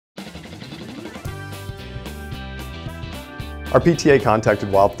Our PTA contacted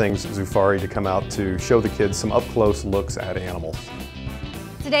Wild Things Zoofari to come out to show the kids some up-close looks at animals.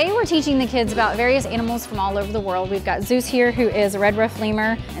 Today we're teaching the kids about various animals from all over the world. We've got Zeus here, who is a red ruffed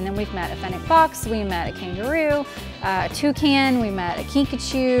lemur, and then we've met a fennec fox, we met a kangaroo, a toucan, we met a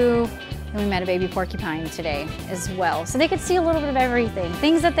kinkajou, and we met a baby porcupine today as well. So they could see a little bit of everything,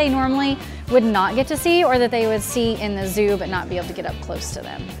 things that they normally would not get to see or that they would see in the zoo but not be able to get up close to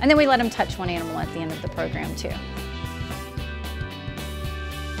them. And then we let them touch one animal at the end of the program too.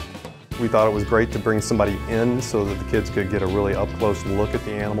 We thought it was great to bring somebody in so that the kids could get a really up-close look at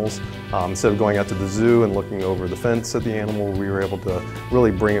the animals. Instead of going out to the zoo and looking over the fence at the animal, we were able to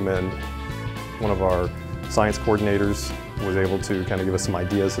really bring them in. One of our science coordinators was able to kind of give us some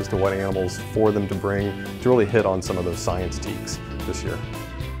ideas as to what animals for them to bring to really hit on some of those science teaks this year.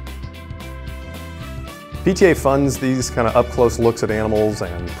 PTA funds these kind of up-close looks at animals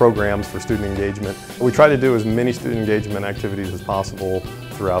and programs for student engagement. What we try to do as many student engagement activities as possible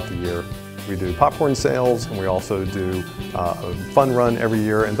throughout the year. We do popcorn sales, and we also do a fun run every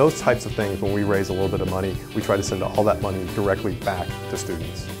year, and those types of things. When we raise a little bit of money, we try to send all that money directly back to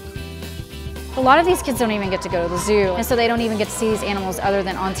students. A lot of these kids don't even get to go to the zoo, and so they don't even get to see these animals other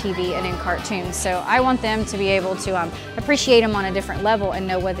than on TV and in cartoons. So I want them to be able to appreciate them on a different level and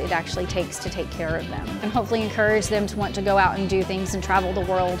know what it actually takes to take care of them. And hopefully encourage them to want to go out and do things and travel the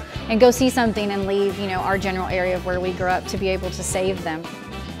world and go see something and leave, our general area of where we grew up to be able to save them.